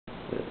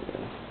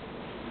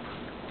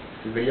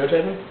You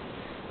videotaping?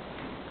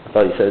 I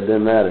thought you said it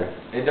didn't matter.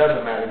 It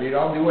doesn't matter, dude.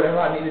 I'll do whatever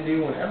I need to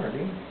do whenever,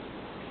 dude.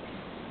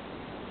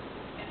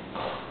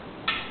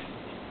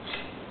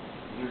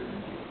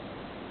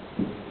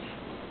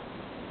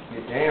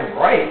 You're damn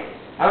right.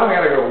 I don't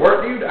gotta go to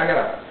work, dude. I got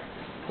a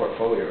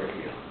portfolio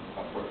review.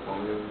 A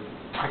portfolio review?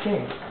 I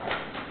can't.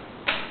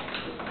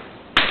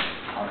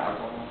 On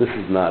alcohol? This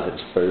is not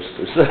his first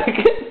or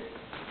second.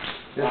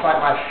 This is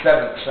like my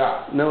 7th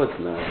shot. No, it's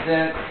not.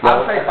 Then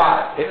I'll say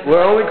 5.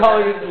 We're only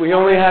calling it. We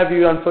only have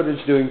you on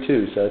footage doing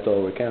 2, so that's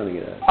all we're counting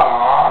it as.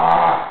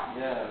 Ah.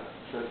 Yeah.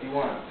 So if you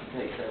want to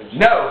take 7 shots.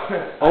 No.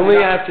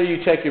 Only after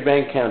you check your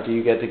bank account do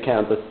you get to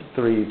count the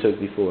 3 you took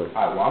before.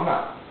 Alright, well, I'm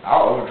not.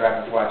 I'll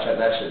overdraft before I check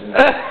that shit.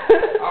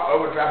 I'll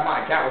overdraft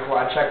my account before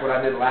I check what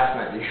I did last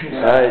night, dude.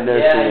 Alright, no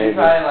yeah, you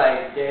probably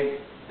like gave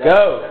that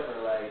Go.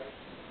 for like.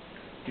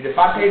 Dude, if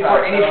I paid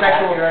for any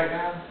sexual right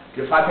now.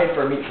 Dude, if I paid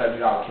for a meat sub,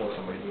 dude, I'll kill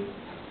somebody, dude.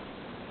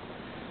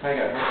 I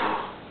got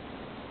herpes.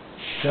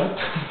 Shut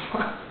the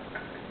fuck.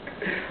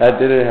 That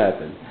didn't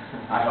happen.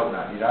 I hope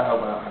not, dude. I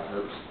hope I don't have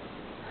herpes.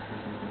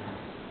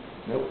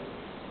 Nope.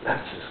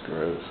 That's just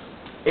gross.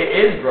 It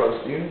is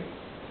gross, dude.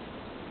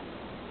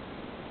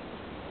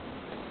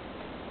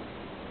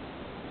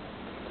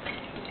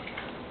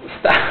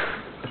 Stop.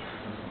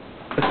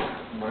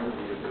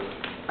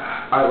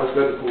 Alright, let's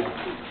go to the pool.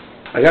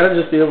 I gotta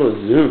just be able to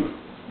zoom.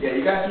 Yeah,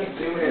 you gotta keep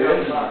zooming in all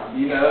the time.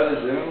 You know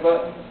the zoom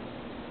button?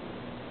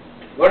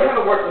 Learn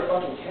how to work the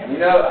fucking camera. You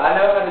know, I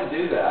know how to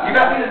do that. You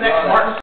gotta be the next Martin